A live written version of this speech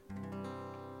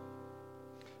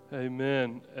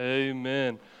Amen.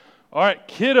 Amen. All right,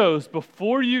 kiddos,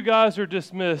 before you guys are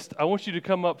dismissed, I want you to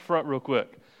come up front real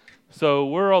quick. So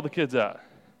where are all the kids at?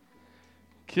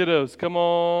 Kiddos, come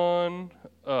on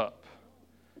up.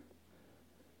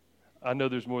 I know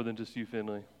there's more than just you,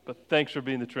 Finley, but thanks for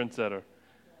being the trendsetter.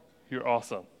 You're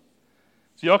awesome.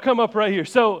 So y'all come up right here.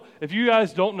 So if you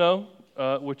guys don't know,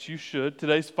 which you should,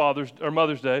 today's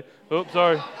Mother's Day. Oops,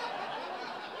 sorry.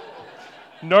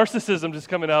 Narcissism just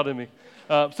coming out in me.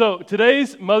 So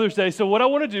today's Mother's Day. So what I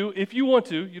want to do, if you want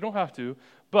to, you don't have to,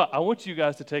 but I want you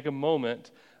guys to take a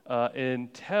moment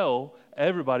and tell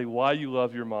everybody why you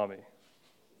love your mommy.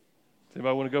 Does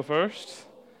anybody want to go first?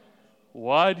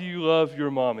 Why do you love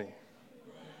your mommy?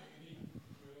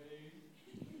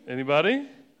 Anybody?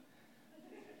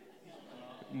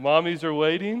 Mommies are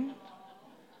waiting.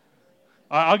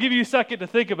 I'll give you a second to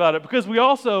think about it because we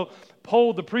also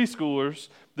polled the preschoolers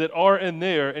that are in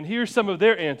there, and here's some of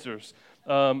their answers.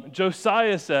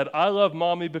 Josiah said, I love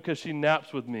mommy because she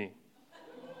naps with me.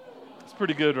 It's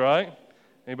pretty good, right?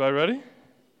 Anybody ready?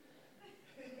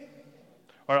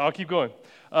 All right, I'll keep going.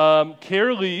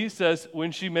 Cara Lee says,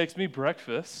 when she makes me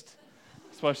breakfast.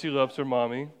 That's why she loves her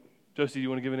mommy. Josie, you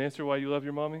want to give an answer why you love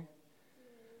your mommy?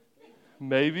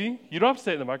 Maybe. You don't have to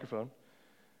say it in the microphone.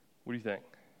 What do you think?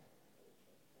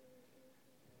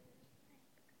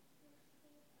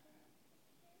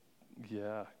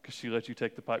 Yeah, because she lets you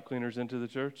take the pipe cleaners into the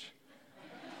church.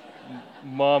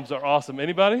 Moms are awesome.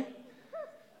 Anybody?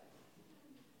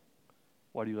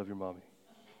 Why do you love your mommy?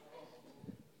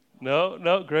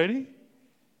 No, Grady?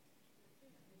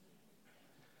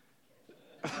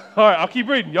 All right, I'll keep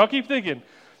reading. Y'all keep thinking.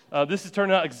 This is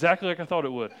turning out exactly like I thought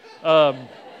it would.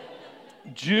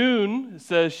 June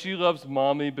says she loves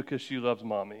mommy because she loves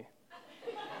mommy.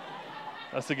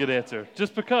 That's a good answer.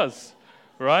 Just because,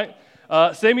 right?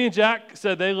 Sammy and Jack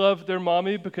said they love their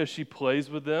mommy because she plays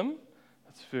with them.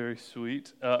 That's very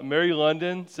sweet. Mary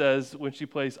London says when she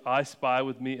plays I Spy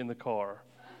with me in the car.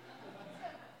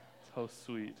 So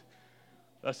sweet.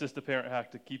 That's just a parent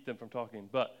hack to keep them from talking,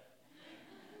 but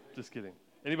just kidding.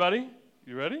 Anybody?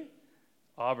 You ready?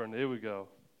 Auburn, here we go.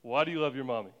 Why do you love your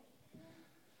mommy?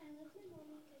 I love my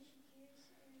mommy because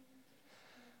she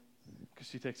cares. Because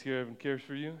she takes care of and cares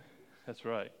for you? That's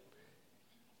right.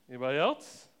 Anybody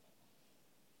else?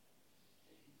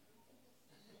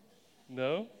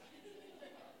 No?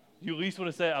 You at least want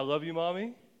to say, I love you,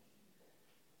 mommy?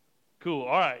 Cool,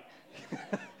 all right.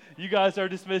 You guys are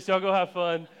dismissed. Y'all go have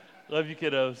fun. Love you,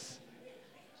 kiddos.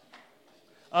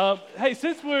 Hey,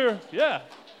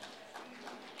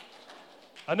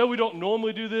 I know we don't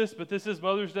normally do this, but this is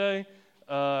Mother's Day.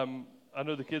 I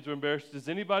know the kids are embarrassed. Does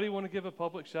anybody want to give a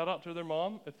public shout out to their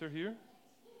mom if they're here?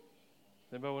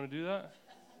 Does anybody want to do that?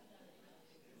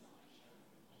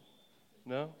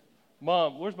 No?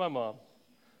 Mom, where's my mom?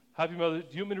 Happy Mother's Day.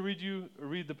 Do you want me to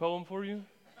read the poem for you?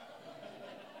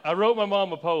 I wrote my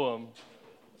mom a poem,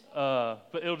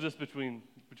 but it'll just between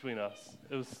us.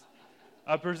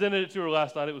 I presented it to her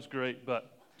last night. It was great,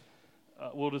 but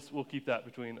we'll keep that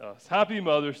between us. Happy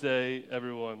Mother's Day,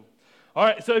 everyone. All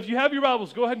right, so if you have your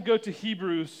Bibles, go ahead and go to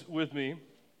Hebrews with me.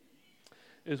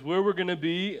 Is where we're going to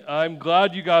be. I'm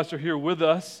glad you guys are here with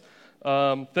us.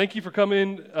 Thank you for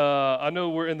coming. I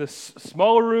know we're in this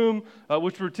smaller room,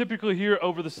 which we're typically here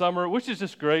over the summer, which is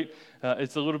just great.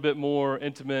 It's a little bit more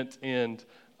intimate and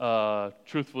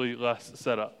truthfully less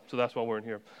set up. So that's why we're in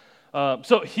here.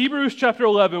 So Hebrews chapter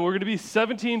 11, we're going to be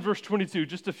 17 verse 22.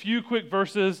 Just a few quick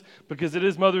verses because it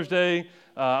is Mother's Day.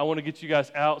 I want to get you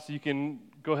guys out so you can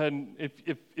go ahead and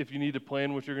if you need to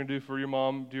plan what you're going to do for your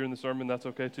mom during the sermon, that's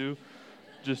okay too.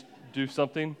 Just do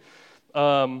something.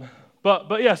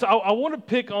 But yeah, so I want to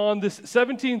pick on this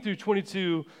 17 through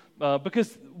 22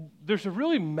 because there's a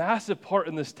really massive part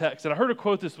in this text. And I heard a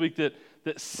quote this week that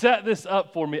set this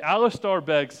up for me. Alistair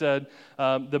Begg said,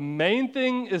 the main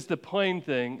thing is the plain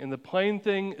thing, and the plain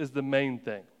thing is the main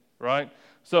thing, right?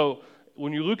 So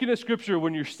when you're looking at Scripture,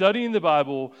 when you're studying the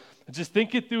Bible, just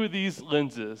think it through these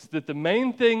lenses, that the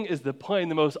main thing is the plain,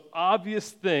 the most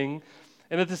obvious thing,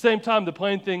 and at the same time, the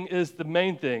plain thing is the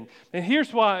main thing. And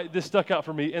here's why this stuck out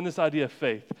for me in this idea of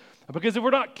faith. Because if we're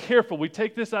not careful, we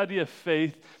take this idea of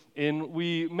faith and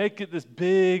we make it this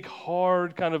big,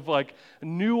 hard, kind of like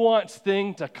nuanced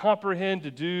thing to comprehend,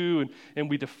 to do, and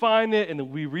we define it, and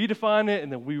then we redefine it, and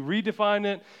then we redefine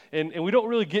it, and we don't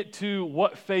really get to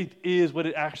what faith is, what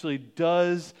it actually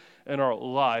does, in our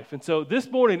life. And so this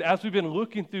morning, as we've been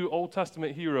looking through Old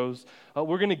Testament heroes,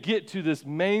 we're going to get to this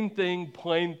main thing,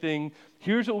 plain thing.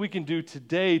 Here's what we can do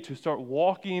today to start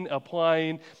walking,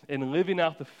 applying, and living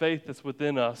out the faith that's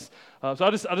within us. So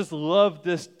I just love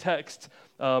this text.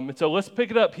 And so let's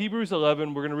pick it up, Hebrews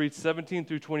 11. We're going to read 17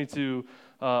 through 22.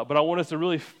 But I want us to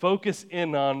really focus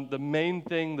in on the main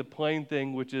thing, the plain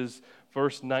thing, which is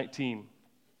verse 19.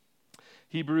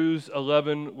 Hebrews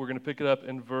 11, we're going to pick it up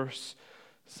in verse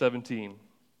 17.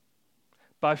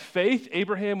 By faith,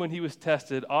 Abraham, when he was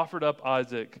tested, offered up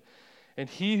Isaac, and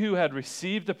he who had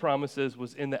received the promises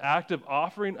was in the act of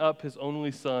offering up his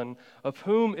only son, of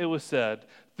whom it was said,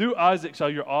 "Through Isaac shall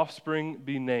your offspring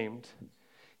be named."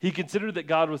 He considered that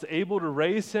God was able to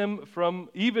raise him from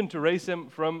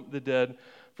the dead,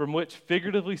 from which,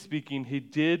 figuratively speaking, he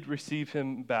did receive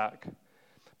him back.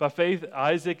 By faith,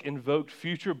 Isaac invoked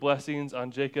future blessings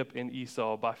on Jacob and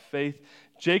Esau. By faith,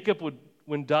 Jacob,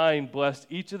 when dying, blessed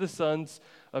each of the sons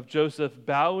of Joseph,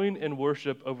 bowing in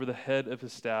worship over the head of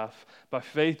his staff. By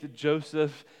faith,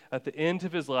 Joseph, at the end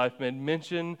of his life, made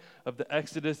mention of the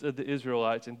exodus of the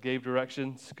Israelites and gave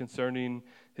directions concerning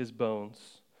his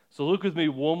bones. So look with me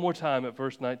one more time at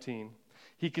verse 19.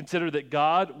 He considered that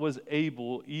God was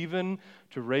able even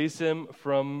to raise him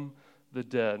from the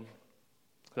dead.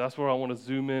 That's where I want to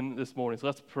zoom in this morning. So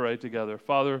let's pray together.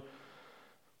 Father,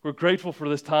 we're grateful for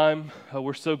this time.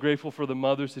 We're so grateful for the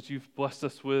mothers that you've blessed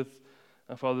us with.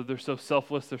 Father, they're so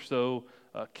selfless, they're so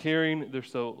caring, they're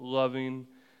so loving,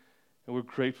 and we're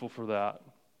grateful for that.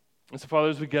 And so, Father,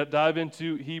 as we dive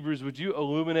into Hebrews, would you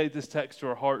illuminate this text to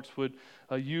our hearts? Would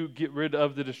you get rid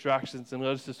of the distractions and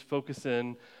let us just focus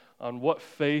in on what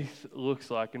faith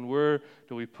looks like and where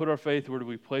do we put our faith, where do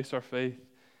we place our faith?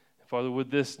 Father,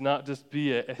 would this not just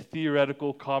be a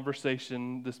theoretical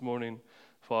conversation this morning,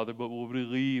 Father, but would we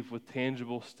leave with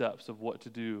tangible steps of what to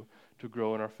do to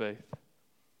grow in our faith?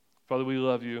 Father, we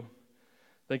love you.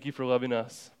 Thank you for loving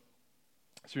us.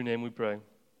 It's your name we pray.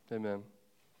 Amen.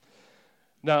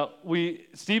 Now,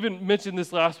 Stephen mentioned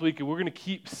this last week, and we're going to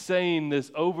keep saying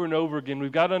this over and over again.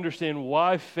 We've got to understand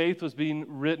why faith was being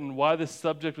written, why this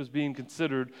subject was being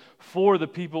considered for the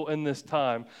people in this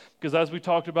time. Because as we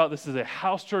talked about, this is a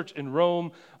house church in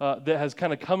Rome that has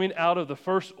kind of coming out of the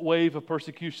first wave of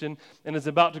persecution and is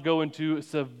about to go into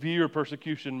severe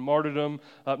persecution, martyrdom.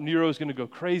 Nero is going to go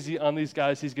crazy on these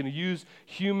guys. He's going to use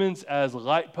humans as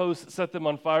light posts, set them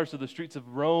on fire so the streets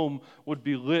of Rome would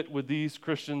be lit with these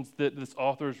Christians that this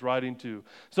author is writing to.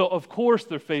 So, of course,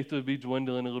 their faith would be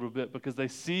dwindling a little bit because they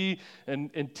see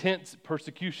an intense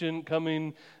persecution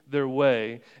coming their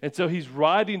way. And so he's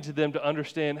writing to them to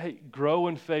understand, hey, grow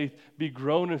in faith, be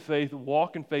grown in faith,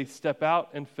 walk in faith, step out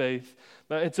in faith.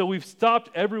 And so we've stopped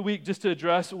every week just to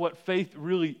address what faith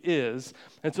really is.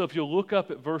 And so if you'll look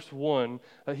up at verse 1,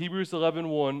 Hebrews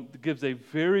 11:1 gives a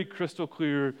very crystal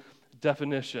clear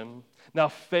definition. Now,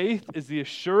 faith is the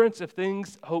assurance of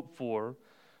things hoped for,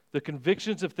 the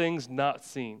convictions of things not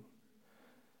seen.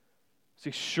 It's the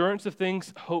assurance of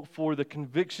things hoped for, the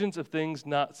convictions of things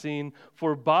not seen.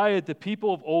 For by it the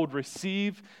people of old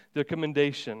received their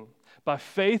commendation. By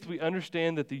faith we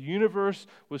understand that the universe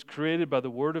was created by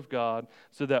the word of God,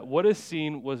 so that what is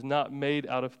seen was not made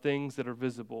out of things that are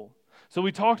visible. So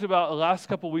we talked about the last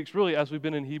couple of weeks, really, as we've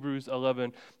been in Hebrews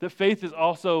 11, that faith is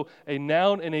also a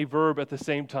noun and a verb at the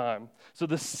same time. So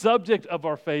the subject of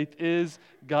our faith is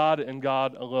God and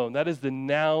God alone. That is the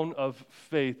noun of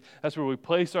faith. That's where we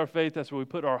place our faith. That's where we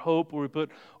put our hope, where we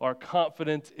put our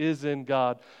confidence is in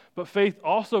God. But faith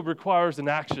also requires an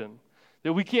action.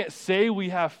 That we can't say we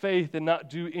have faith and not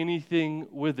do anything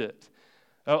with it.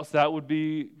 Else that would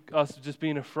be us just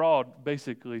being a fraud,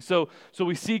 basically. So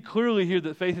we see clearly here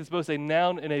that faith is both a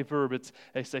noun and a verb.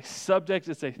 It's a subject,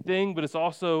 it's a thing, but it's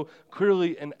also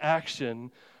clearly an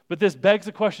action. But this begs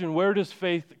the question, where does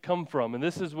faith come from? And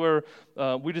this is where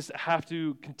we just have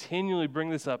to continually bring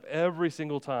this up every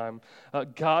single time.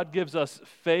 God gives us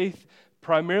faith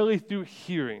primarily through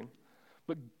hearing.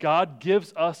 But God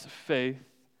gives us faith,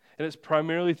 and it's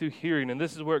primarily through hearing, and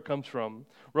this is where it comes from.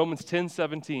 Romans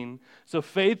 10:17. So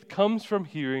faith comes from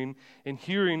hearing, and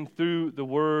hearing through the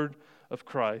word of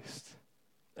Christ.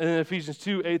 And then Ephesians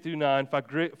 2:8-9.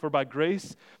 For by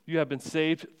grace you have been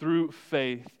saved through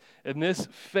faith. And this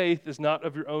faith is not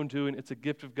of your own doing, it's a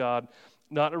gift of God,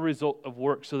 not a result of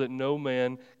work, so that no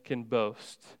man can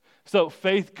boast. So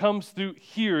faith comes through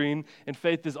hearing, and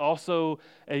faith is also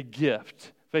a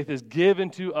gift. Faith is given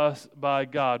to us by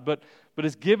God, but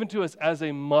it's given to us as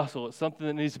a muscle. It's something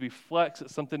that needs to be flexed.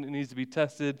 It's something that needs to be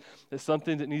tested. It's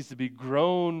something that needs to be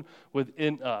grown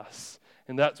within us.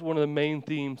 And that's one of the main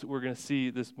themes that we're going to see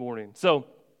this morning. So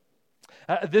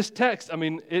This text, I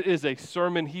mean, it is a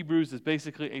sermon. Hebrews is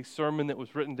basically a sermon that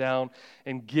was written down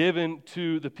and given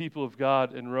to the people of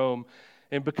God in Rome.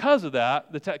 And because of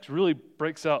that, the text really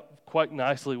breaks out quite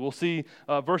nicely. We'll see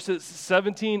verses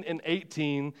 17 and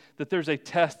 18 that there's a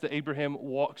test that Abraham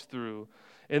walks through.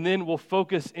 And then we'll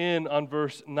focus in on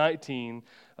verse 19,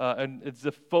 and it's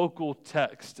the focal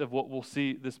text of what we'll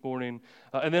see this morning.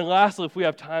 And then lastly, if we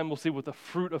have time, we'll see what the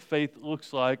fruit of faith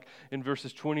looks like in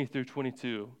verses 20 through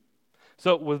 22.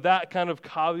 So with that kind of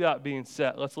caveat being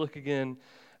set, let's look again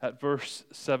at verse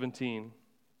 17.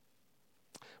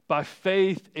 By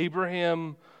faith,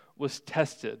 Abraham was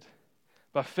tested.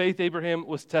 By faith, Abraham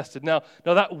was tested. Now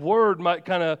that word might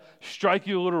kind of strike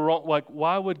you a little wrong. Like,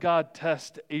 why would God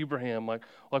test Abraham? Like,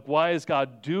 why is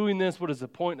God doing this? What is the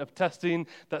point of testing?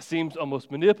 That seems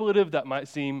almost manipulative. That might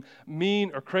seem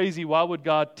mean or crazy. Why would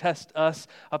God test us?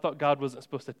 I thought God wasn't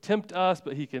supposed to tempt us,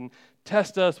 but he can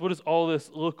test us. What does all this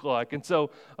look like? And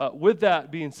so with that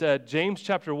being said, James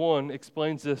chapter 1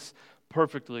 explains this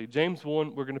perfectly. James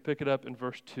 1, we're going to pick it up in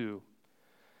verse 2.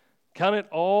 Count it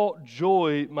all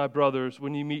joy, my brothers,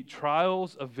 when you meet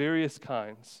trials of various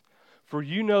kinds, for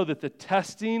you know that the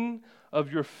testing of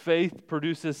your faith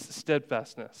produces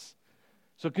steadfastness.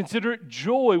 So consider it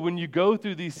joy when you go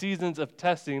through these seasons of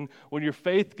testing, when your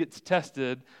faith gets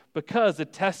tested, because the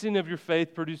testing of your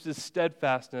faith produces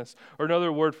steadfastness, or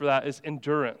another word for that is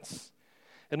endurance.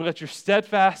 And let your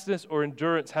steadfastness or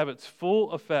endurance have its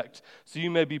full effect, so you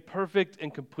may be perfect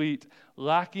and complete,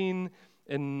 lacking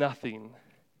in nothing.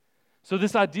 So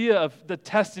this idea of the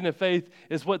testing of faith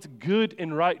is what's good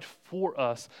and right for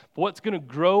us. What's going to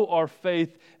grow our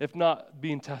faith if not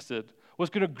being tested?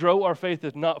 What's going to grow our faith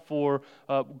if not for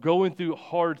going through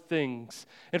hard things?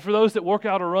 And for those that work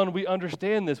out or run, we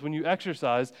understand this. When you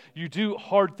exercise, you do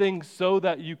hard things so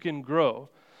that you can grow.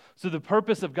 So the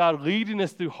purpose of God leading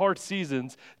us through hard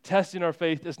seasons, testing our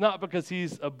faith, is not because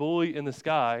he's a bully in the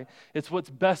sky. It's what's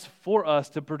best for us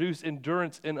to produce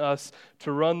endurance in us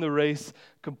to run the race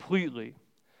completely.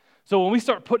 So when we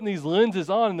start putting these lenses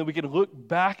on and then we can look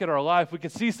back at our life, we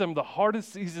can see some of the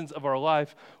hardest seasons of our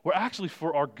life were actually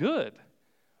for our good,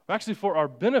 were actually for our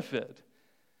benefit.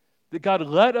 That God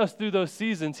led us through those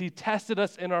seasons. He tested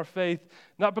us in our faith,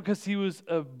 not because he was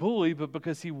a bully, but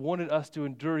because he wanted us to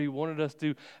endure. He wanted us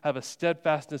to have a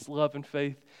steadfastness, love, and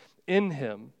faith in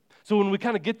him. So when we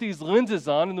kind of get these lenses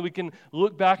on and then we can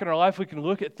look back in our life, we can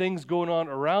look at things going on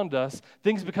around us,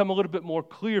 things become a little bit more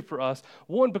clear for us.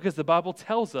 One, because the Bible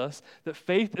tells us that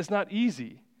faith is not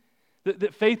easy.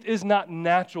 That faith is not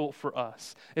natural for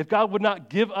us. If God would not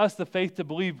give us the faith to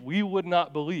believe, we would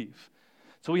not believe.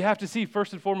 So we have to see,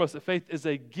 first and foremost, that faith is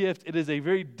a gift. It is a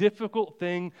very difficult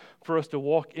thing for us to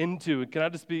walk into. And can I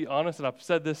just be honest, and I've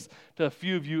said this to a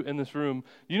few of you in this room,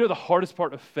 you know the hardest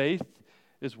part of faith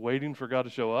is waiting for God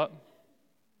to show up,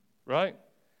 right?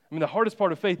 I mean, the hardest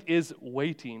part of faith is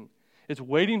waiting. It's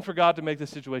waiting for God to make the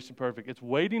situation perfect. It's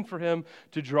waiting for him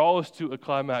to draw us to a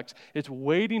climax. It's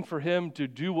waiting for him to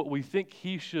do what we think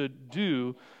he should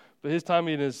do, but his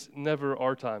timing is never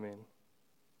our timing.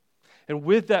 And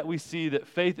with that, we see that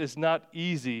faith is not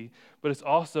easy, but it's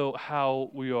also how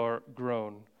we are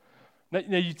grown.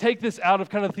 Now you take this out of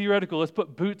kind of theoretical. Let's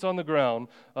put boots on the ground.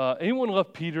 Anyone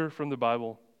love Peter from the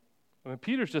Bible? I mean,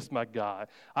 Peter's just my guy.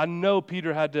 I know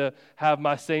Peter had to have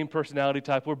my same personality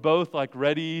type. We're both like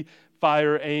ready,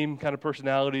 fire, aim kind of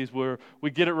personalities where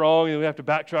we get it wrong and we have to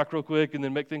backtrack real quick and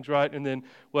then make things right. And then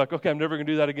we're like, okay, I'm never going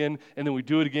to do that again. And then we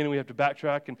do it again and we have to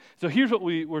backtrack. And so here's what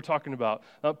we're talking about.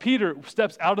 Peter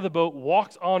steps out of the boat,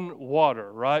 walks on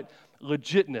water, right?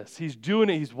 Legitness. He's doing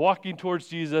it. He's walking towards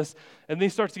Jesus. And then he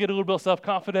starts to get a little bit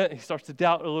self-confident. He starts to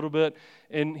doubt a little bit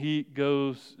and he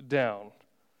goes down.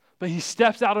 But he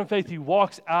steps out in faith. He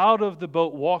walks out of the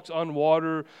boat, walks on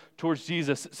water towards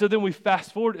Jesus. So then we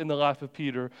fast forward in the life of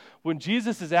Peter. When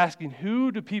Jesus is asking,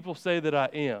 who do people say that I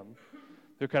am?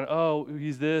 They're kind of, oh,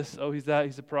 he's this, oh, he's that,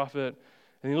 he's a prophet.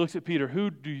 And he looks at Peter, who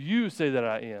do you say that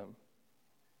I am?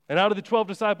 And out of the 12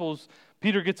 disciples,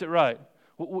 Peter gets it right.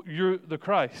 You're the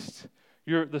Christ.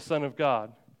 You're the Son of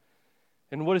God.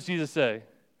 And what does Jesus say?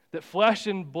 That flesh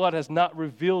and blood has not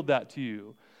revealed that to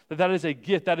you. That is a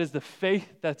gift. That is the faith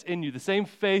that's in you. The same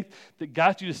faith that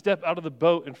got you to step out of the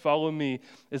boat and follow me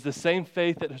is the same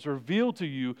faith that has revealed to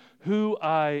you who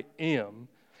I am.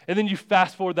 And then you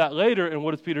fast forward that later, and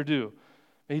what does Peter do?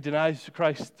 He denies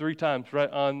Christ 3 times right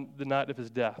on the night of his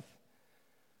death.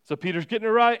 So Peter's getting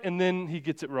it right, and then he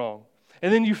gets it wrong.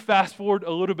 And then you fast forward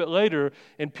a little bit later,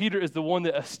 and Peter is the one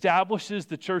that establishes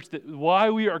the church, that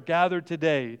why we are gathered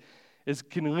today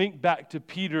can link back to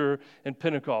Peter and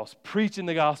Pentecost, preaching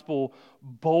the gospel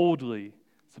boldly.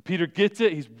 So Peter gets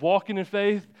it, he's walking in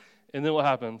faith, and then what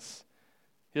happens?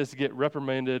 He has to get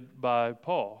reprimanded by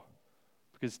Paul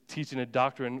because teaching a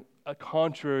doctrine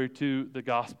contrary to the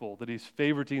gospel, that he's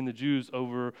favoriting the Jews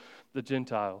over the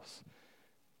Gentiles.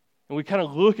 And we kind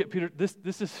of look at Peter,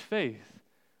 this is faith.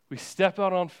 We step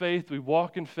out on faith, we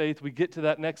walk in faith, we get to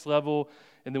that next level,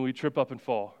 and then we trip up and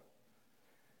fall.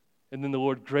 And then the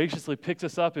Lord graciously picks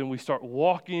us up and we start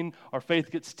walking. Our faith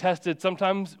gets tested.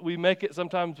 Sometimes we make it,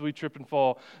 sometimes we trip and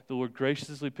fall. The Lord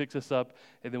graciously picks us up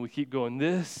and then we keep going.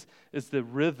 This is the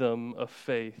rhythm of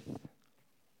faith.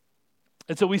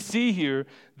 And so we see here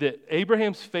that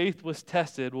Abraham's faith was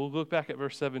tested. We'll look back at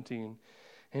verse 17.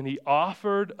 And he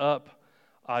offered up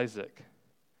Isaac.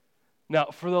 Now,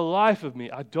 for the life of me,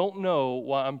 I don't know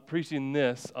why I'm preaching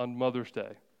this on Mother's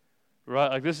Day. Right?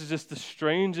 Like, this is just the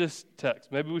strangest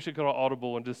text. Maybe we should go to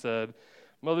Audible and just said,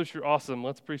 Mothers, you're awesome.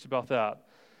 Let's preach about that.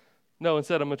 No,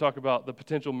 instead I'm going to talk about the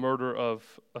potential murder of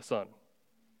a son.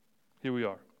 Here we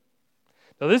are.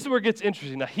 Now, this is where it gets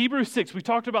interesting. Now, Hebrews 6, we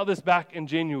talked about this back in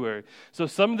January. So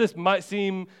some of this might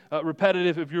seem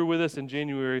repetitive if you're with us in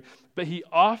January. But he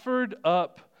offered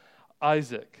up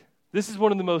Isaac. This is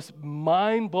one of the most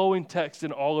mind-blowing texts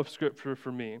in all of Scripture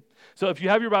for me. So if you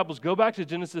have your Bibles, go back to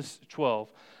Genesis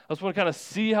 12. I just want to kind of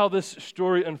see how this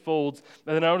story unfolds,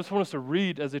 and then I just want us to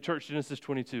read as a church Genesis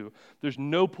 22. There's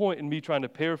no point in me trying to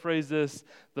paraphrase this.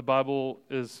 The Bible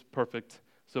is perfect,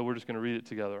 so we're just going to read it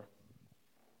together.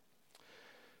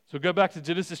 So go back to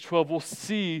Genesis 12. We'll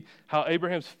see how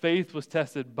Abraham's faith was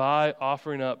tested by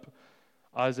offering up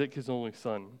Isaac, his only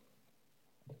son.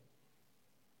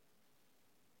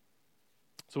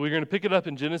 So we're going to pick it up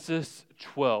in Genesis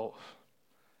 12.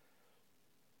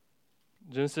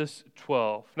 Genesis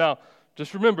 12. Now,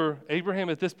 just remember, Abraham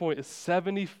at this point is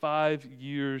 75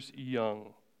 years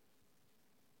young.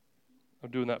 I'm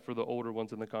doing that for the older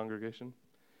ones in the congregation.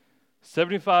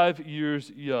 75 years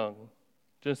young.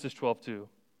 Genesis 12:2.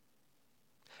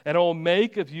 And I will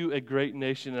make of you a great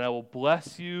nation, and I will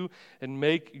bless you and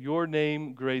make your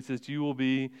name great, so that you will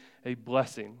be a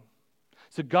blessing.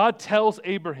 So God tells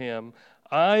Abraham,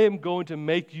 I am going to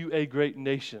make you a great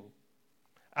nation.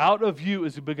 Out of you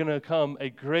is going to come a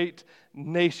great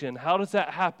nation. How does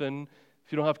that happen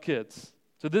if you don't have kids?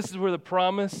 So this is where the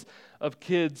promise of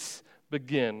kids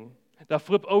begin. Now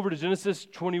flip over to Genesis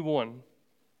 21.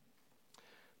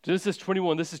 Genesis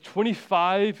 21, this is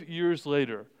 25 years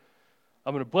later.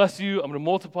 I'm going to bless you. I'm going to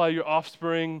multiply your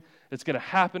offspring. It's going to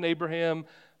happen, Abraham.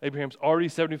 Abraham's already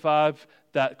 75.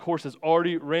 That course has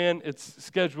already ran its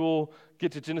schedule.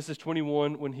 Get to Genesis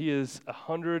 21 when he is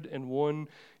 101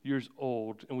 years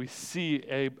old. And we see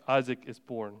Isaac is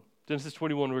born. Genesis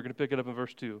 21, we're going to pick it up in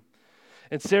verse 2.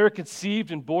 And Sarah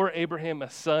conceived and bore Abraham a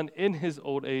son in his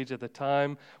old age at the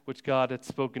time which God had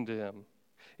spoken to him.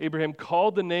 Abraham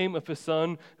called the name of his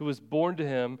son who was born to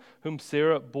him, whom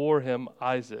Sarah bore him,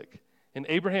 Isaac. And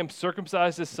Abraham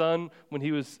circumcised his son when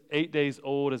he was 8 days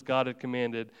old, as God had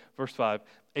commanded. Verse 5,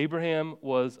 Abraham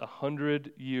was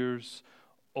 100 years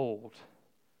old.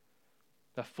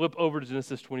 Now flip over to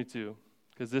Genesis 22,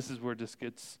 because this is where it just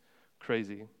gets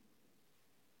crazy.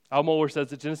 Al Mohler says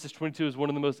that Genesis 22 is one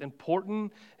of the most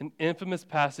important and infamous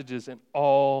passages in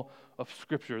all of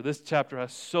Scripture. This chapter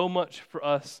has so much for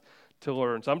us to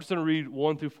learn. So I'm just going to read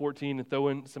 1 through 14 and throw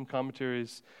in some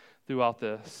commentaries throughout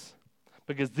this.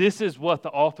 Because this is what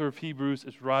the author of Hebrews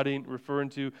is writing, referring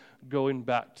to, going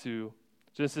back to.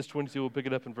 Genesis 22, we'll pick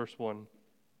it up in verse 1.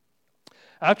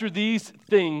 After these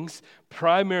things,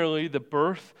 primarily the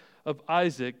birth of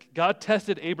Isaac, God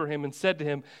tested Abraham and said to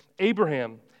him,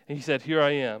 Abraham, and he said, here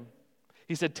I am.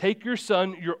 He said, take your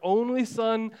son, your only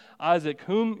son, Isaac,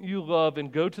 whom you love,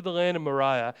 and go to the land of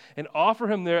Moriah, and offer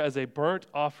him there as a burnt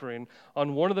offering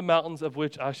on one of the mountains of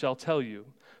which I shall tell you.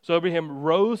 So Abraham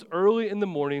rose early in the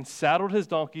morning, saddled his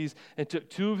donkeys, and took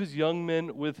 2 of his young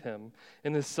men with him,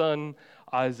 and his son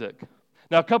Isaac.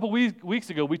 Now, a couple weeks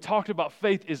ago, we talked about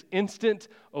faith is instant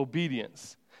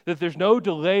obedience, that there's no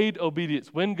delayed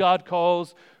obedience. When God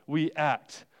calls, we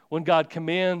act. When God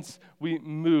commands, we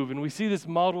move. And we see this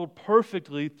modeled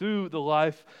perfectly through the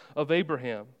life of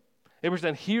Abraham. Abraham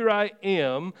said, here I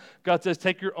am. God says,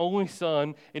 take your only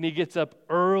son, and he gets up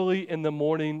early in the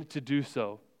morning to do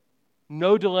so.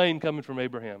 No delaying coming from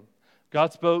Abraham.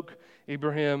 God spoke,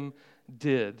 Abraham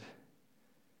did.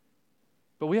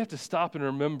 But we have to stop and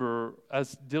remember,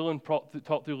 as Dylan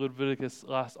taught through Leviticus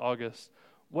last August,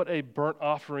 what a burnt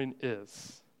offering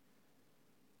is.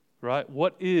 Right?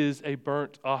 What is a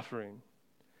burnt offering?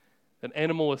 An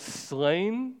animal is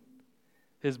slain,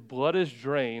 his blood is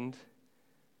drained,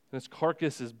 and his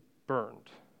carcass is burned.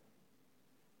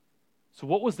 So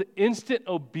what was the instant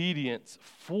obedience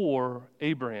for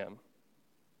Abraham?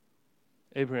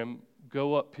 Abraham,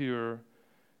 go up here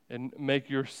and make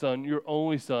your son, your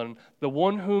only son, the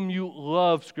one whom you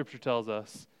love, Scripture tells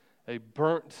us, a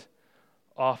burnt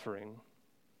offering.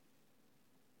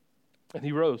 And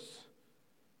he rose,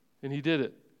 and he did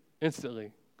it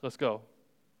instantly. Let's go.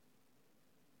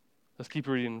 Let's keep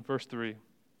reading, verse 3.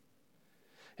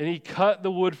 And he cut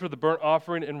the wood for the burnt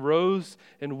offering and rose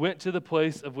and went to the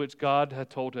place of which God had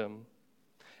told him.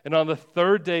 And on the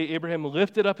third day, Abraham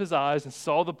lifted up his eyes and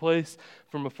saw the place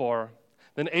from afar.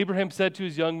 Then Abraham said to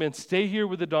his young men, "Stay here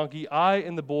with the donkey. I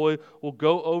and the boy will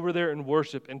go over there and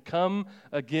worship and come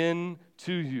again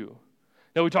to you."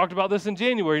 Now, we talked about this in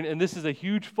January, and this is a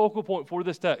huge focal point for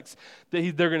this text,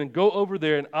 that they're going to go over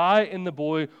there, and I and the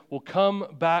boy will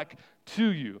come back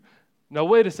to you. Now,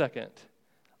 wait a second.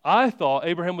 I thought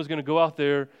Abraham was going to go out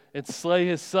there and slay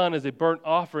his son as a burnt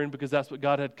offering because that's what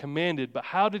God had commanded. But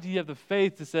how did he have the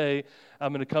faith to say,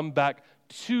 "I'm going to come back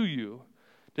to you"?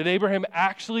 Did Abraham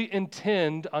actually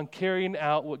intend on carrying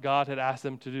out what God had asked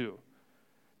him to do?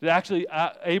 Did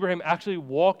Abraham actually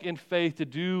walk in faith to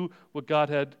do what God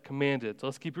had commanded? So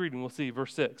let's keep reading. We'll see.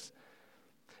 Verse 6.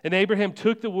 And Abraham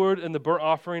took the wood and the burnt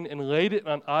offering and laid it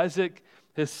on Isaac,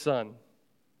 his son.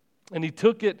 And he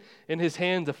took it in his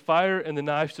hand, the fire and the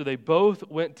knife, so they both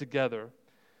went together.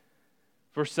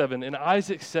 Verse 7. And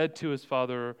Isaac said to his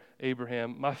father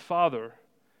Abraham, "My father."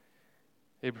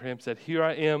 Abraham said, "Here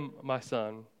I am, my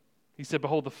son." He said,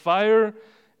 "Behold, the fire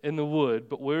and the wood,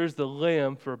 but where is the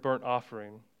lamb for a burnt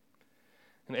offering?"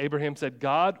 And Abraham said,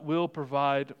 "God will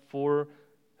provide for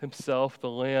himself the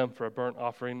lamb for a burnt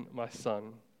offering, my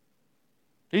son."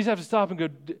 You just have to stop and go,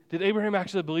 did Abraham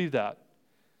actually believe that?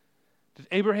 Did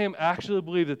Abraham actually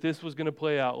believe that this was going to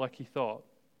play out like he thought?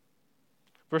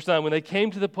 Verse 9, when they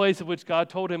came to the place of which God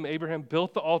told him, Abraham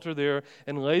built the altar there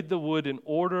and laid the wood in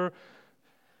order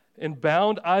and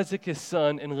bound Isaac his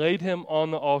son and laid him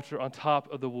on the altar on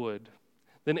top of the wood.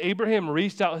 Then Abraham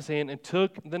reached out his hand and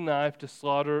took the knife to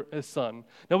slaughter his son.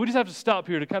 Now we just have to stop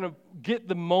here to kind of get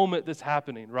the moment that's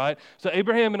happening, right? So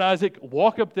Abraham and Isaac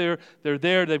walk up there. They're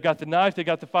there. They've got the knife. They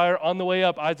got the fire. On the way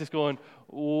up, Isaac's going,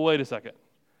 "Wait a second.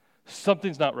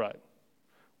 Something's not right.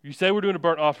 You say we're doing a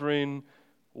burnt offering.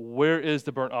 Where is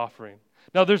the burnt offering?"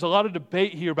 Now, there's a lot of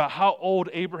debate here about how old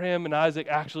Abraham and Isaac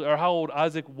actually, or how old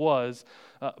Isaac was,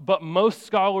 but most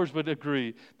scholars would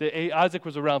agree that Isaac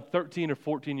was around 13 or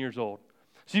 14 years old.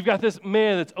 So you've got this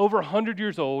man that's over 100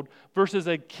 years old versus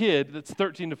a kid that's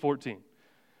 13 to 14.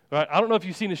 Right? I don't know if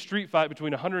you've seen a street fight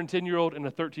between a 110-year-old and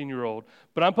a 13-year-old,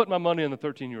 but I'm putting my money on the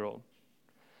 13-year-old.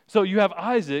 So you have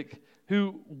Isaac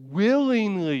who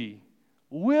willingly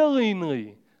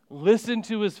listened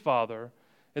to his father.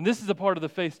 And this is a part of the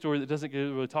faith story that doesn't get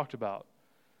really talked about.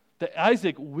 That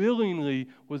Isaac willingly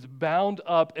was bound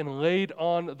up and laid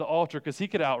on the altar because he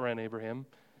could have outran Abraham.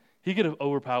 He could have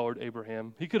overpowered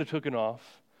Abraham. He could have taken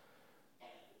off.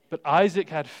 But Isaac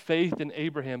had faith in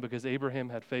Abraham because Abraham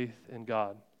had faith in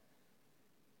God.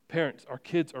 Parents, our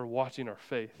kids are watching our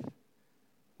faith.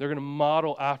 They're going to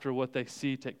model after what they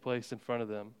see take place in front of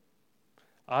them.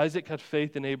 Isaac had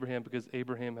faith in Abraham because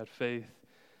Abraham had faith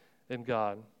in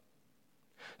God.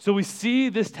 So we see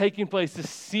this taking place. The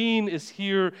scene is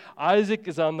here. Isaac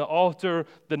is on the altar.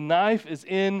 The knife is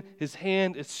in his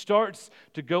hand. It starts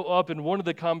to go up, and one of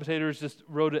the commentators just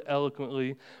wrote it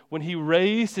eloquently. When he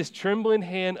raised his trembling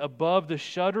hand above the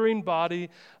shuddering body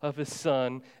of his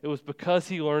son, it was because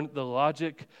he learned the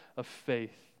logic of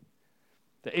faith.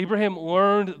 That Abraham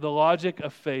learned the logic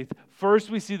of faith. First,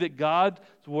 we see that God's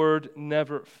word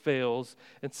never fails.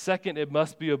 And second, it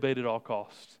must be obeyed at all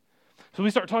costs. So we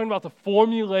start talking about the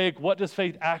formulaic, what does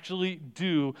faith actually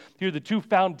do? Here are the two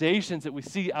foundations that we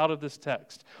see out of this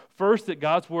text. First, that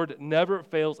God's word never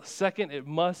fails. Second, it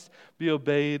must be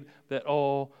obeyed at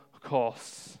all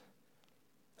costs.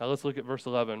 Now let's look at verse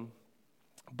 11.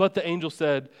 But the angel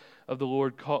of the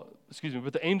Lord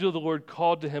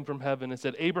called to him from heaven and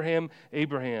said, "Abraham,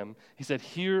 Abraham." He said,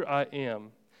 "Here I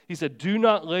am." He said, "Do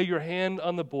not lay your hand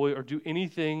on the boy or do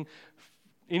anything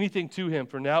to him,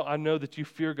 for now I know that you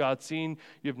fear God, seeing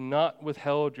you have not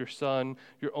withheld your son,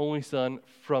 your only son,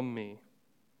 from me."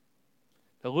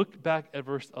 Now look back at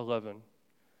verse 11. Do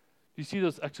you see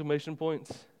those exclamation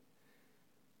points?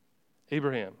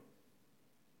 Abraham.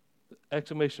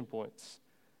 Exclamation points.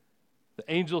 The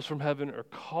angels from heaven are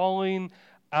calling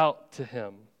out to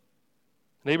him.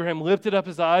 And Abraham lifted up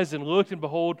his eyes and looked, and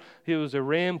behold, he was a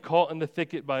ram caught in the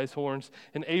thicket by his horns.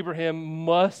 And Abraham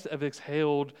must have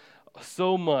exhaled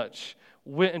so much,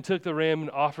 went and took the ram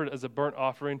and offered it as a burnt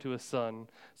offering to his son.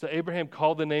 So Abraham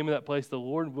called the name of that place, "The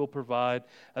Lord will provide,"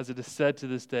 as it is said to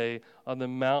this day, "On the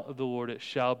mount of the Lord it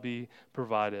shall be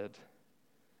provided."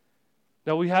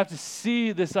 Now we have to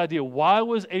see this idea. Why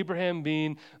was Abraham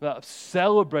being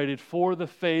celebrated for the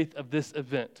faith of this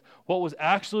event? What was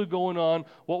actually going on?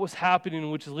 What was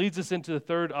happening? Which leads us into the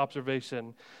third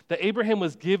observation, that Abraham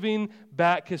was giving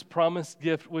back his promised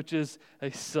gift, which is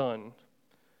a son.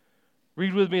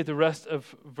 Read with me at the rest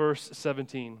of verse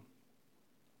 17.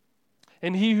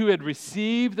 And he who had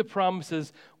received the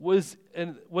promises was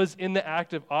in the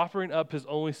act of offering up his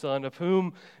only son, of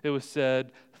whom it was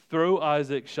said, "Through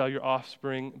Isaac shall your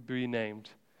offspring be named."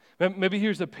 Maybe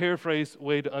here's a paraphrase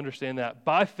way to understand that.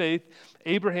 By faith,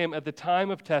 Abraham at the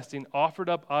time of testing offered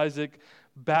up Isaac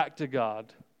back to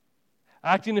God.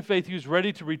 Acting in faith, he was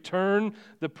ready to return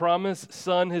the promised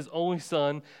son, his only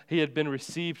son, he had been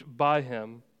received by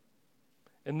him.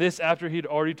 And this after he'd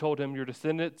already told him, "Your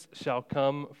descendants shall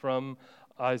come from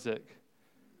Isaac."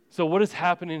 So what is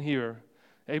happening here?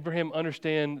 Abraham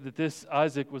understand that this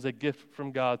Isaac was a gift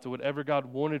from God. So whatever God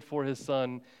wanted for his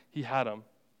son, he had him.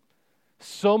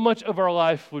 So much of our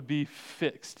life would be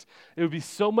fixed. It would be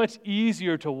so much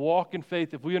easier to walk in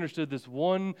faith if we understood this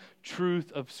one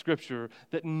truth of Scripture,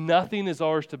 that nothing is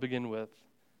ours to begin with.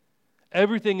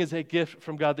 Everything is a gift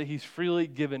from God that he's freely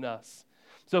given us.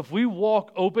 So if we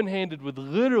walk open-handed with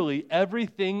literally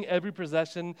everything, every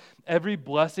possession, every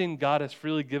blessing God has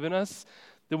freely given us,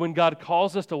 then when God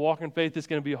calls us to walk in faith, it's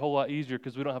going to be a whole lot easier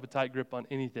because we don't have a tight grip on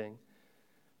anything.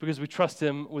 Because we trust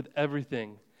him with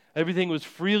everything. Everything was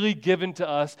freely given to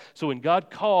us. So when God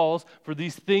calls for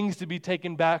these things to be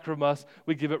taken back from us,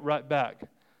 we give it right back.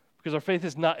 Because our faith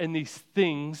is not in these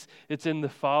things, it's in the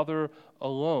Father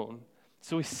alone.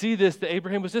 So we see this, that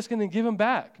Abraham was just going to give him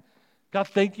back. God,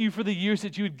 thank you for the years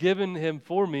that you had given him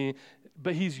for me,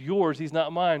 but he's yours, he's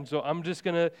not mine, so I'm just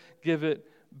going to give it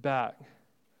back.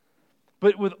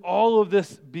 But with all of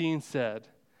this being said,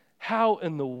 how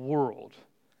in the world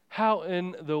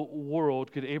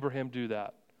could Abraham do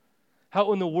that?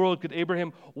 How in the world could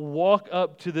Abraham walk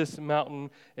up to this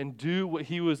mountain and do what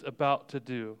he was about to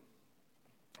do?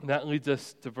 And that leads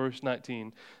us to verse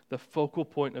 19, the focal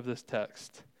point of this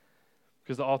text,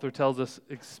 because the author tells us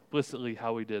explicitly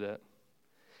how he did it.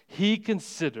 He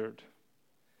considered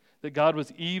that God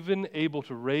was even able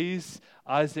to raise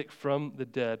Isaac from the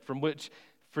dead, from which,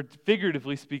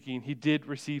 figuratively speaking, he did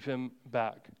receive him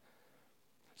back.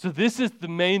 So this is the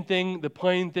main thing, the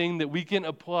plain thing that we can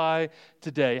apply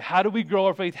today. How do we grow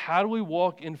our faith? How do we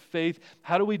walk in faith?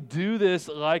 How do we do this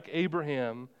like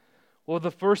Abraham? Well,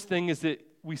 the first thing is that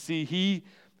we see he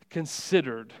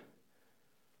considered.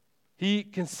 He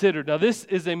considered. Now, this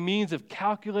is a means of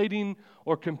calculating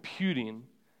or computing.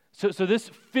 So this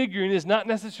figuring is not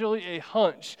necessarily a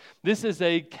hunch. This is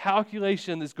a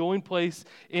calculation that's going place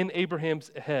in Abraham's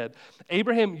head.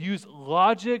 Abraham used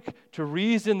logic to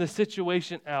reason the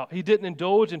situation out. He didn't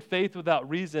indulge in faith without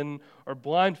reason or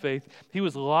blind faith. He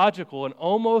was logical and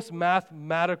almost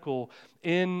mathematical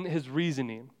in his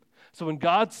reasoning. So when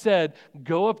God said,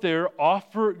 "Go up there,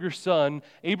 offer your son,"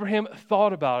 Abraham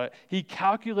thought about it. He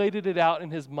calculated it out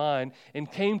in his mind and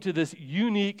came to this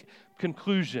unique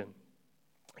conclusion.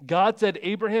 God said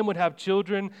Abraham would have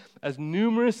children as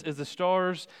numerous as the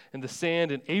stars and the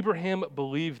sand, and Abraham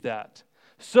believed that.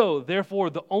 So, therefore,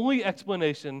 the only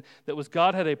explanation that was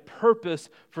God had a purpose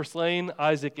for slaying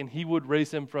Isaac, and he would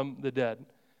raise him from the dead.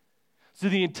 So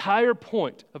the entire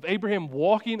point of Abraham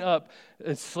walking up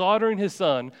and slaughtering his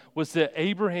son was that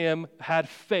Abraham had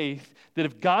faith that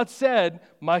if God said,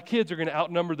 "My kids are going to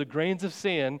outnumber the grains of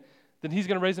sand," then he's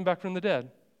going to raise them back from the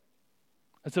dead.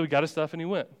 And so he got his stuff and he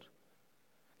went.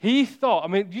 He thought,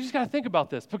 you just got to think about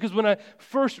this, because when I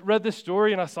first read this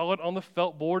story and I saw it on the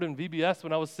felt board in VBS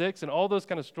when I was 6 and all those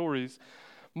kind of stories,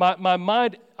 my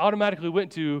mind automatically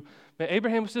went to, man,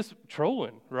 Abraham was just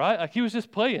trolling, right? Like he was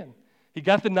just playing. He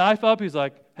got the knife up. He's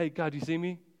like, "Hey, God, do you see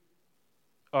me?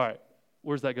 All right,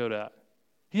 where's that goat at?"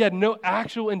 He had no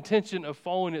actual intention of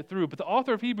following it through. But the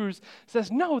author of Hebrews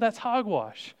says, no, that's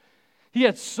hogwash. He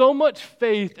had so much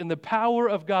faith in the power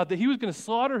of God that he was going to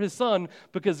slaughter his son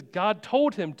because God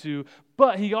told him to,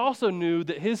 but he also knew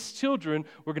that his children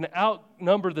were going to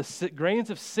outnumber the grains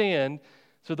of sand.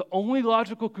 So the only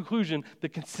logical conclusion, the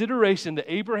consideration that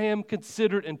Abraham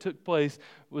considered and took place,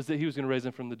 was that he was going to raise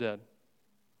him from the dead.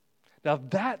 Now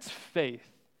that's faith.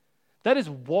 That is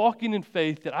walking in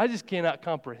faith that I just cannot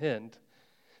comprehend.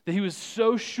 That he was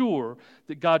so sure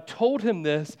that God told him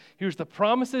this, here's the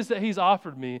promises that he's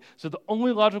offered me, so the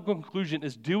only logical conclusion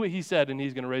is do what he said and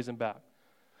he's going to raise him back.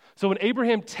 So when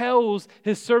Abraham tells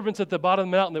his servants at the bottom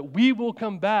of the mountain that we will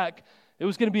come back, it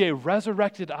was going to be a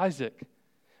resurrected Isaac.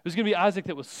 It was going to be Isaac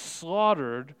that was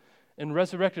slaughtered and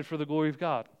resurrected for the glory of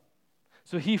God.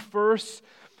 So he first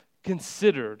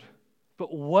considered,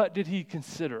 but what did he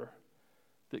consider?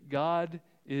 that God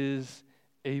is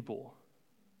able.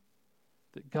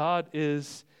 That God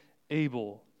is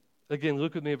able. Again,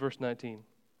 look with me at verse 19.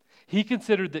 He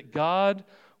considered that God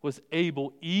was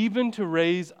able even to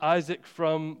raise Isaac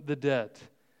from the dead.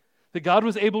 That God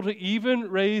was able to even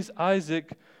raise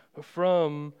Isaac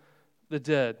from the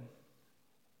dead.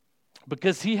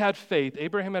 Because he had faith,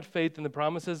 Abraham had faith in the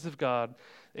promises of God.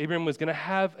 Abraham was going to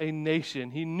have a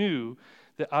nation. He knew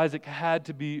that Isaac had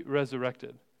to be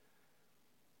resurrected.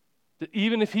 That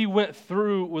even if he went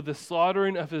through with the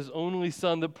slaughtering of his only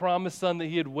son, the promised son that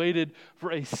he had waited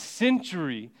for a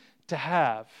century to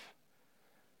have,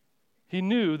 he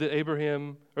knew that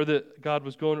Abraham, or that God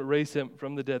was going to raise him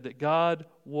from the dead, that God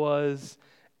was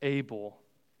able.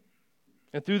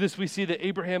 And through this we see that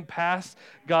Abraham passed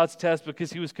God's test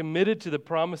because he was committed to the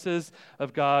promises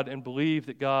of God and believed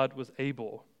that God was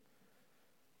able.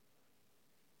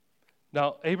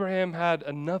 Now, Abraham had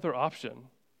another option.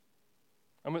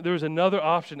 There was another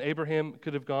option Abraham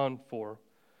could have gone for.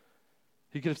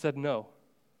 He could have said no.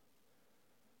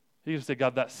 He could have said,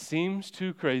 God, that seems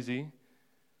too crazy.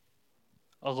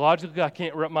 Logically, I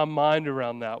can't wrap my mind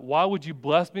around that. Why would you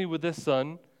bless me with this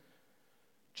son?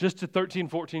 Just to 13,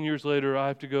 14 years later, I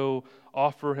have to go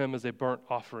offer him as a burnt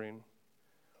offering.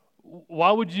 Why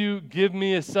would you give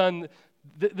me a son?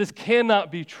 This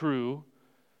cannot be true.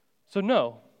 So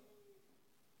no.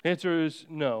 The answer is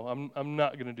no. I'm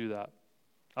not going to do that.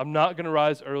 I'm not going to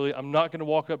rise early. I'm not going to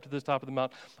walk up to the top of the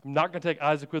mountain. I'm not going to take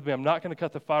Isaac with me. I'm not going to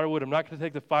cut the firewood. I'm not going to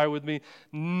take the fire with me.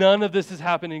 None of this is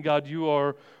happening, God. You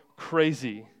are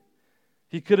crazy.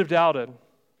 He could have doubted.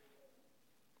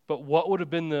 But what would have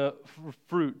been the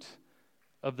fruit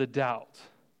of the doubt?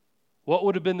 What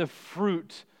would have been the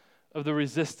fruit of the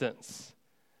resistance?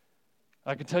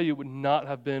 I can tell you it would not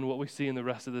have been what we see in the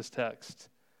rest of this text.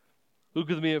 Look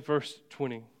with me at verse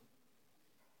 20.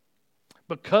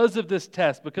 Because of this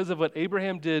test, because of what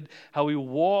Abraham did, how he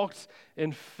walked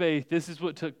in faith, this is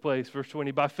what took place. Verse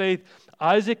 20, by faith,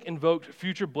 Isaac invoked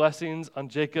future blessings on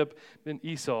Jacob and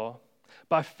Esau.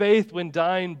 By faith, when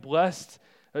dying,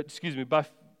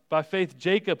 by faith,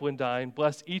 Jacob, when dying,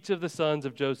 blessed each of the sons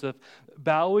of Joseph,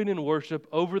 bowing in worship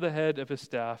over the head of his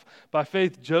staff. By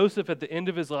faith, Joseph, at the end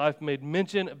of his life, made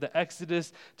mention of the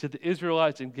exodus to the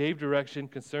Israelites and gave direction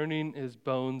concerning his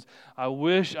bones. I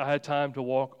wish I had time to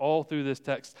walk all through this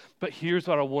text, but here's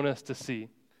what I want us to see.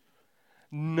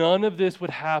 None of this would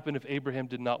happen if Abraham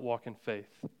did not walk in faith.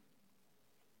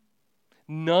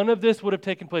 None of this would have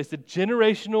taken place. The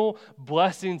generational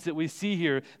blessings that we see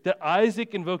here, that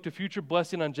Isaac invoked a future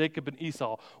blessing on Jacob and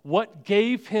Esau, what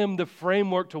gave him the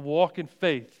framework to walk in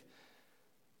faith?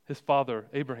 His father,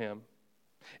 Abraham.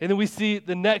 And then we see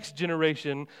the next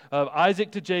generation of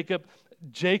Isaac to Jacob,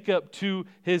 Jacob to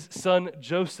his son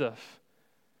Joseph.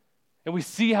 And we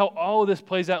see how all of this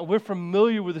plays out. And we're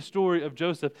familiar with the story of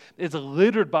Joseph. It's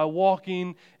littered by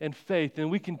walking in faith. And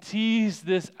we can tease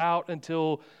this out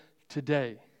until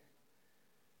today.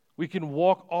 We can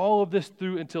walk all of this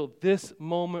through until this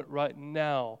moment right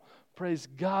now. Praise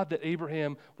God that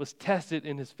Abraham was tested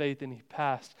in his faith and he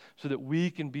passed so that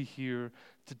we can be here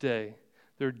today.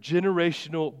 There are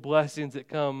generational blessings that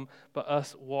come by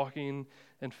us walking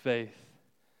in faith.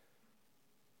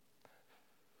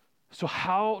 So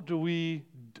how do we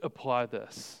apply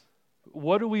this?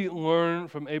 What do we learn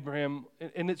from Abraham?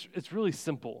 And it's really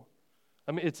simple.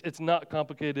 I mean, it's not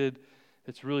complicated.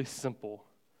 It's really simple.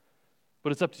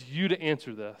 But it's up to you to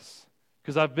answer this.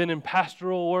 Because I've been in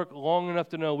pastoral work long enough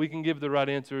to know we can give the right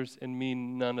answers and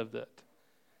mean none of that.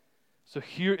 So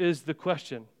here is the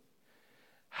question.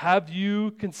 Have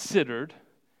you considered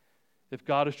if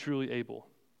God is truly able?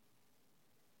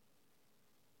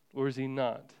 Or is he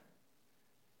not?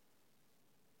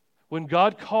 When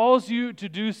God calls you to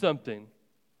do something,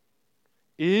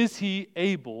 is he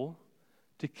able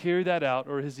to carry that out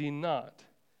or is he not?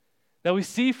 Now we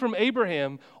see from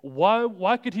Abraham,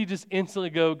 why could he just instantly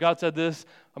go, God said this,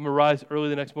 I'm going to rise early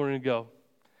the next morning and go?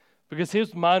 Because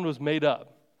his mind was made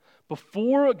up.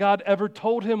 Before God ever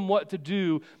told him what to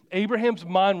do, Abraham's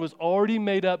mind was already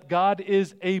made up. God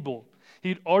is able.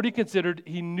 He'd already considered,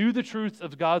 he knew the truths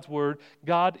of God's word.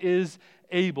 God is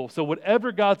able. So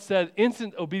whatever God said,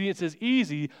 instant obedience is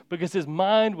easy because his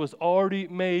mind was already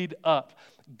made up.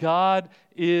 God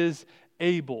is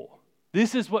able.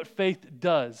 This is what faith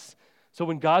does. So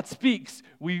when God speaks,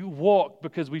 we walk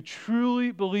because we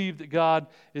truly believe that God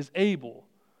is able.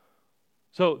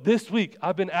 So this week,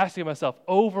 I've been asking myself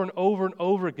over and over and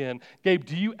over again, Gabe,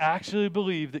 do you actually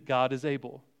believe that God is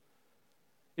able?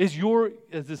 This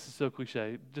is so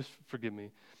cliche, just forgive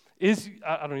me.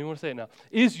 I don't even want to say it now.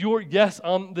 Is your yes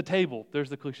on the table? There's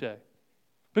the cliche.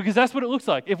 Because that's what it looks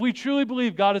like. If we truly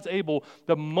believe God is able,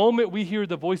 the moment we hear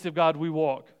the voice of God, we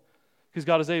walk, because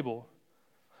God is able.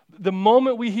 The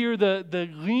moment we hear the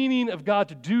leaning of God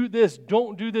to do this,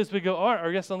 don't do this, we go, all right,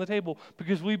 our guest's on the table,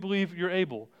 because we believe you're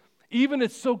able. Even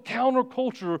it's so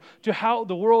counterculture to how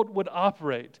the world would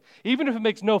operate. Even if it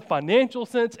makes no financial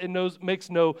sense, makes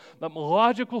no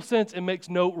logical sense, it makes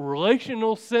no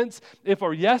relational sense. If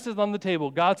our yes is on the table,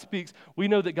 God speaks, we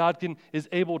know that God is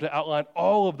able to outline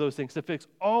all of those things, to fix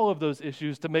all of those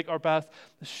issues, to make our path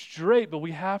straight. But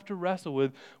we have to wrestle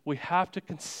with, we have to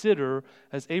consider,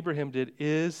 as Abraham did,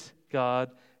 is God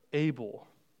able?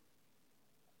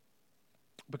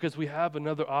 Because we have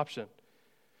another option.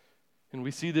 And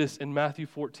we see this in Matthew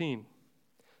 14,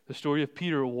 the story of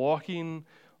Peter walking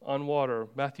on water.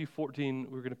 Matthew 14,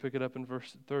 we're going to pick it up in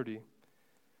verse 30.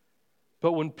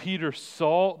 But when Peter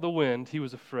saw the wind, he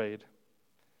was afraid.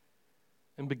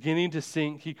 And beginning to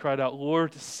sink, he cried out,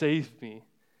 Lord, save me.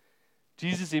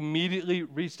 Jesus immediately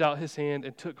reached out his hand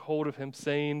and took hold of him,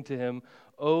 saying to him,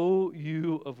 O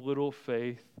you of little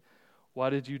faith, why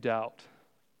did you doubt?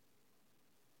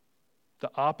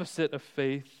 The opposite of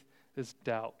faith is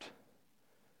doubt.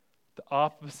 The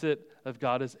opposite of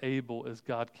God is able is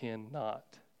God cannot.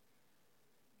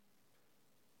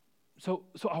 So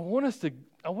I want us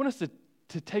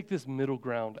to take this middle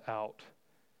ground out.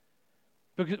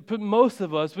 But most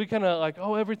of us, we kind of like,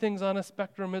 oh, everything's on a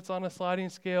spectrum, it's on a sliding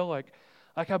scale. Like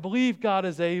I believe God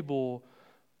is able,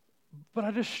 but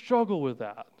I just struggle with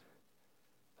that.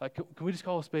 Like, can we just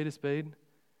call a spade a spade?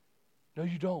 No,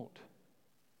 you don't.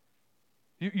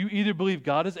 You either believe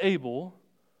God is able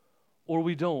or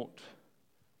we don't.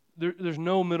 There's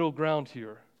no middle ground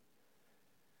here.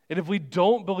 And if we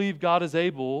don't believe God is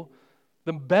able,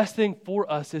 the best thing for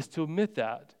us is to admit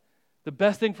that. The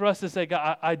best thing for us is to say,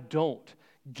 God, I don't.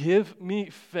 Give me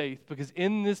faith, because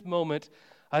in this moment,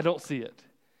 I don't see it.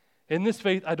 In this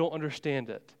faith, I don't understand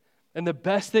it. And the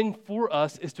best thing for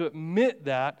us is to admit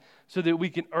that so that we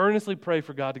can earnestly pray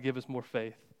for God to give us more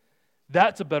faith.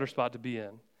 That's a better spot to be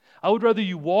in. I would rather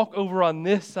you walk over on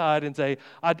this side and say,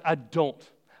 I don't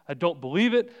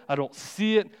believe it, I don't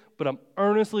see it, but I'm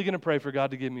earnestly going to pray for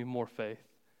God to give me more faith,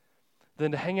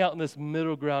 than to hang out in this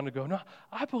middle ground and go, no,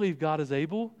 I believe God is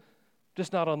able,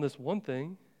 just not on this one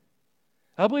thing.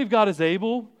 I believe God is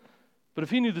able, but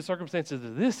if he knew the circumstances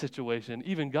of this situation,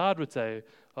 even God would say,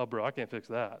 oh, bro, I can't fix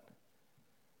that.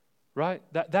 Right?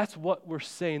 That's what we're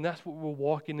saying. That's what we're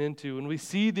walking into. And we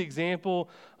see the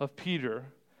example of Peter.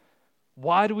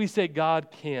 Why do we say God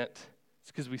can't?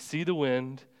 It's because we see the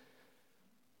wind,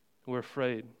 and we're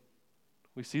afraid.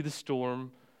 We see the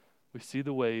storm, we see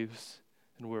the waves,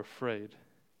 and we're afraid.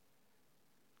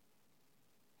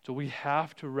 So we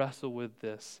have to wrestle with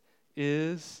this.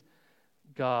 Is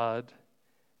God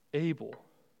able?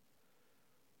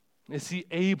 Is he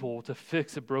able to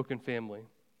fix a broken family?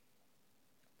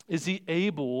 Is he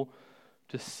able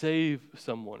to save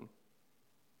someone?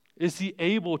 Is he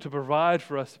able to provide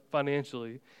for us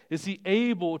financially? Is he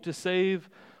able to save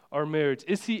our marriage?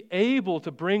 Is he able to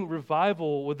bring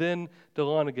revival within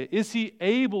Dahlonega? Is he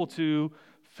able to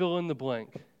fill in the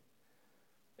blank?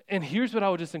 And here's what I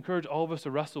would just encourage all of us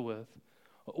to wrestle with.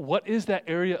 What is that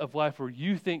area of life where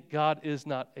you think God is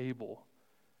not able?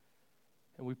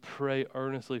 And we pray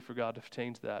earnestly for God to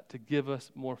change that, to give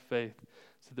us more faith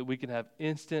so that we can have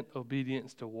instant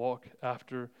obedience to walk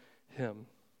after him.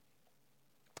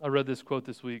 I read this quote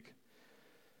this week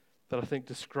that I think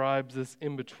describes this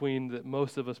in-between that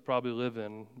most of us probably live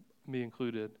in, me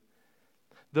included.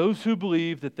 Those who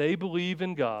believe that they believe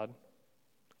in God,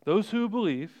 those who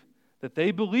believe that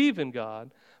they believe in God,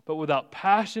 but without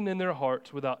passion in their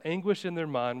hearts, without anguish in their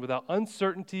mind, without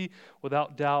uncertainty,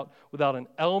 without doubt, without an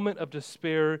element of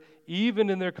despair, even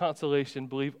in their consolation,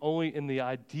 believe only in the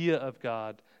idea of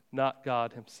God, not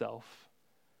God himself.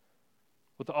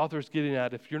 What the author is getting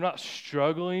at, if you're not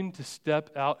struggling to step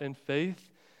out in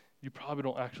faith, you probably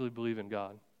don't actually believe in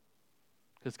God.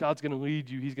 Because God's going to lead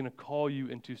you. He's going to call you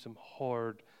into some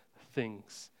hard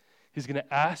things. He's going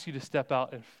to ask you to step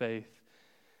out in faith.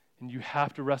 And you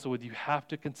have to wrestle with, you have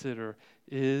to consider,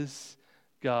 is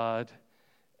God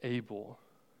able?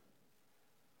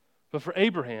 But for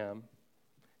Abraham,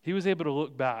 he was able to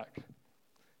look back.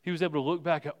 He was able to look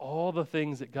back at all the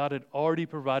things that God had already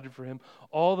provided for him,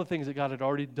 all the things that God had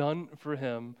already done for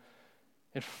him.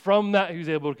 And from that, he was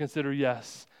able to consider,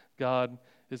 yes, God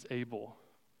is able.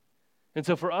 And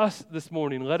so for us this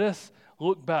morning, let us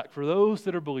look back. For those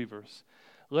that are believers,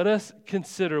 let us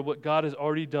consider what God has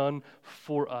already done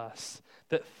for us.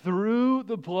 That through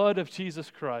the blood of Jesus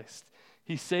Christ,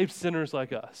 he saved sinners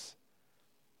like us.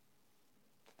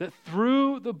 that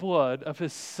through the blood of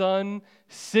his son,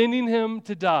 sending him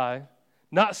to die,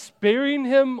 not sparing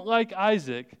him like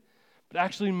Isaac, but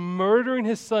actually murdering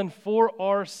his son for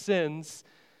our sins,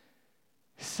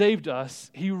 saved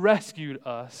us. He rescued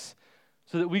us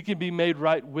so that we can be made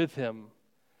right with him.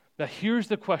 Now here's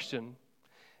the question.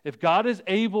 If God is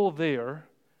able there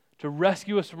to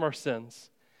rescue us from our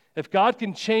sins, if God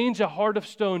can change a heart of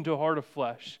stone to a heart of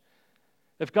flesh,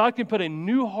 if God can put a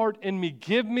new heart in me,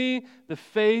 give me the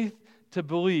faith to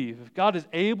believe. If God is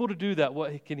able to do that,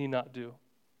 what can he not do?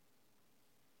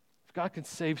 If God can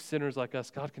save sinners like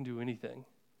us, God can do anything.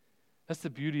 That's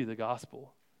the beauty of the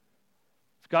gospel.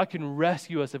 If God can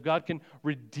rescue us, if God can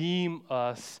redeem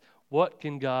us, what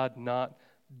can God not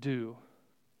do?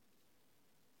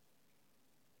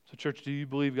 So church, do you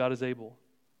believe God is able?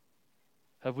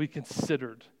 Have we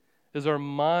considered? Is our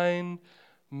mind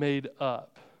made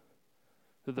up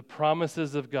that the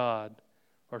promises of God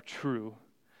are true,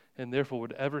 and therefore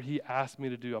whatever he asks me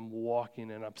to do, I'm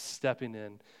walking in, I'm stepping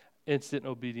in instant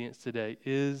obedience today?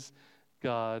 Is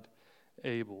God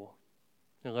able?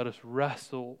 And let us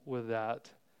wrestle with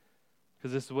that,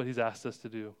 because this is what he's asked us to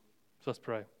do. So let's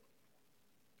pray.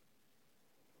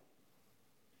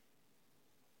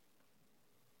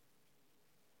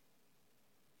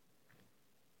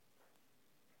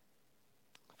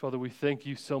 Father, we thank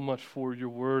you so much for your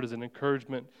word as an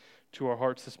encouragement to our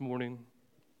hearts this morning.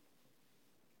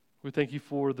 We thank you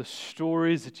for the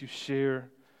stories that you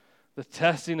share, the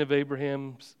testing of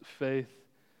Abraham's faith,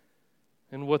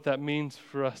 and what that means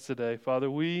for us today.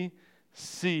 Father, we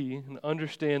see and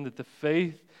understand that the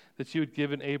faith that you had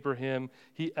given Abraham,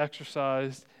 he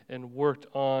exercised and worked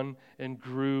on and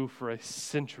grew for a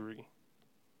century.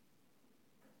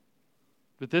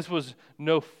 But this was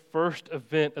no first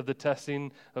event of the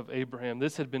testing of Abraham.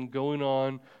 This had been going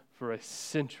on for a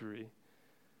century.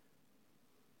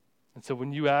 And so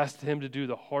when you asked him to do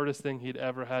the hardest thing he'd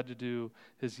ever had to do,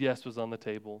 his yes was on the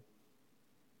table.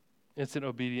 Instant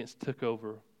obedience took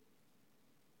over.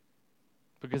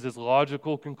 Because his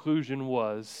logical conclusion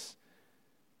was,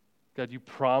 God, you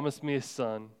promised me a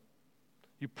son.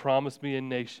 You promised me a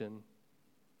nation.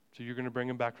 So you're going to bring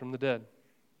him back from the dead.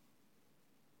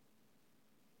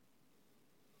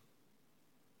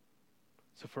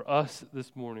 So for us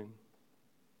this morning,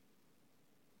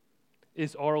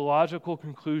 is our logical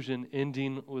conclusion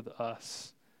ending with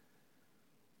us?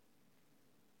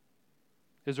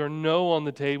 Is our no on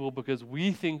the table because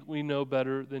we think we know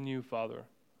better than you, Father?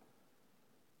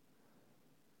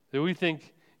 That we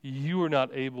think you are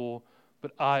not able,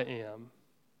 but I am.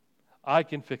 I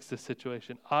can fix this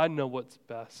situation. I know what's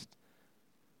best.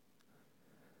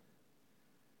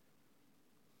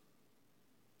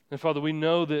 And Father, we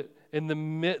know that in the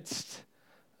midst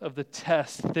of the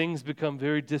test, things become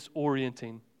very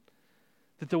disorienting.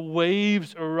 That the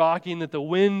waves are rocking, that the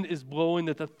wind is blowing,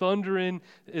 that the thundering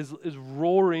is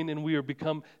roaring, and we are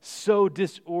become so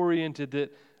disoriented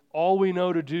that all we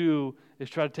know to do is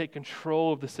try to take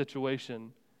control of the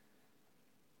situation.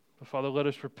 But Father, let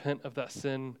us repent of that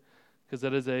sin, because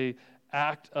that is an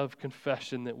act of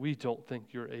confession that we don't think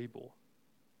you're able.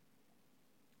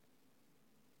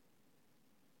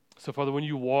 So, Father, when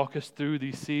you walk us through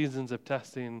these seasons of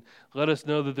testing, let us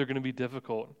know that they're going to be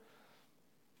difficult.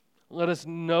 Let us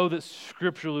know that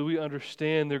scripturally we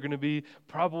understand they're going to be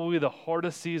probably the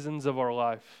hardest seasons of our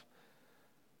life.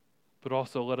 But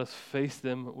also let us face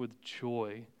them with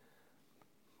joy,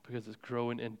 because it's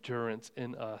growing endurance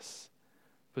in us.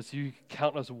 But you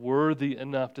count us worthy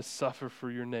enough to suffer for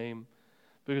your name,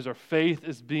 because our faith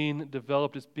is being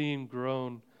developed, it's being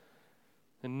grown.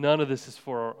 And none of this is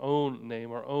for our own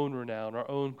name, our own renown, our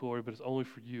own glory, but it's only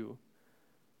for you.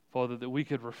 Father, that we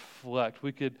could reflect,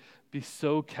 we could be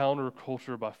so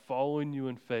counterculture by following you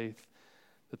in faith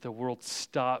that the world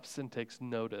stops and takes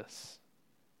notice.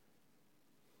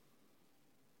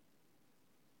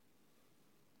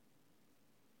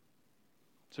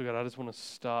 So God, I just want to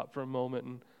stop for a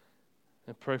moment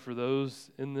and pray for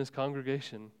those in this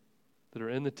congregation that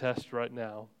are in the test right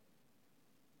now.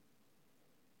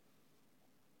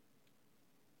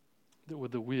 That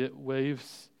with the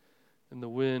waves and the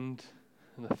wind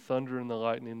and the thunder and the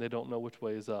lightning, they don't know which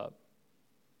way is up.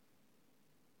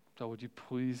 God, would you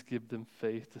please give them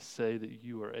faith to say that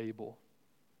you are able?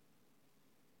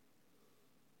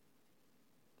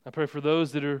 I pray for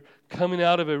those that are coming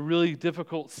out of a really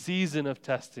difficult season of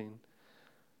testing.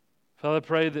 Father, I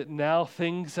pray that now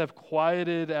things have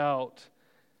quieted out,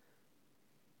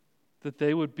 that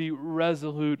they would be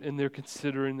resolute in their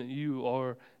considering that you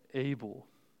are able.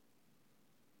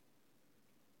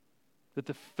 That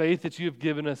the faith that you have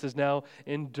given us is now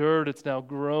endured, it's now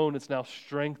grown, it's now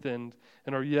strengthened,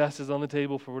 and our yes is on the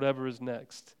table for whatever is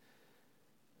next.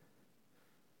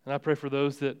 And I pray for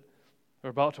those that are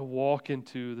about to walk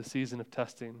into the season of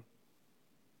testing.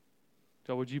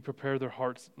 God, would you prepare their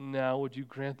hearts now? Would you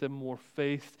grant them more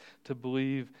faith to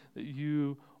believe that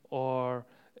you are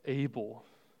able?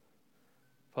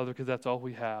 Father, because that's all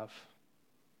we have.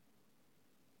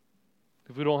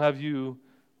 If we don't have you,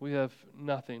 we have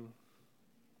nothing.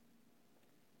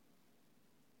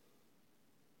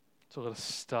 So let us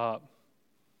stop.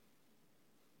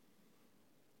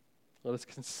 Let us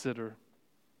consider.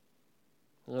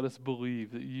 Let us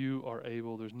believe that you are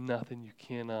able. There's nothing you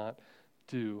cannot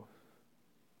do.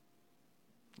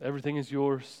 Everything is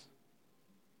yours.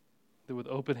 That with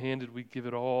open-handed we give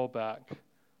it all back.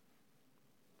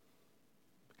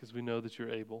 Because we know that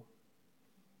you're able.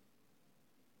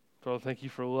 Father, thank you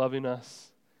for loving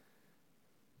us.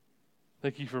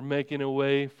 Thank you for making a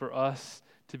way for us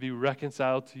to be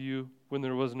reconciled to you when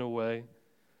there was no way.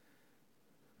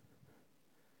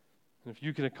 And if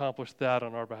you can accomplish that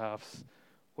on our behalf,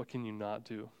 what can you not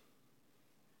do?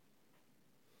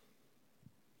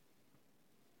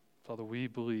 Father, we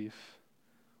believe.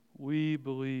 We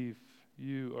believe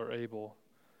you are able.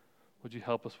 Would you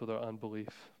help us with our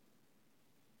unbelief?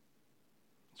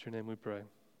 In your name we pray.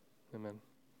 Amen.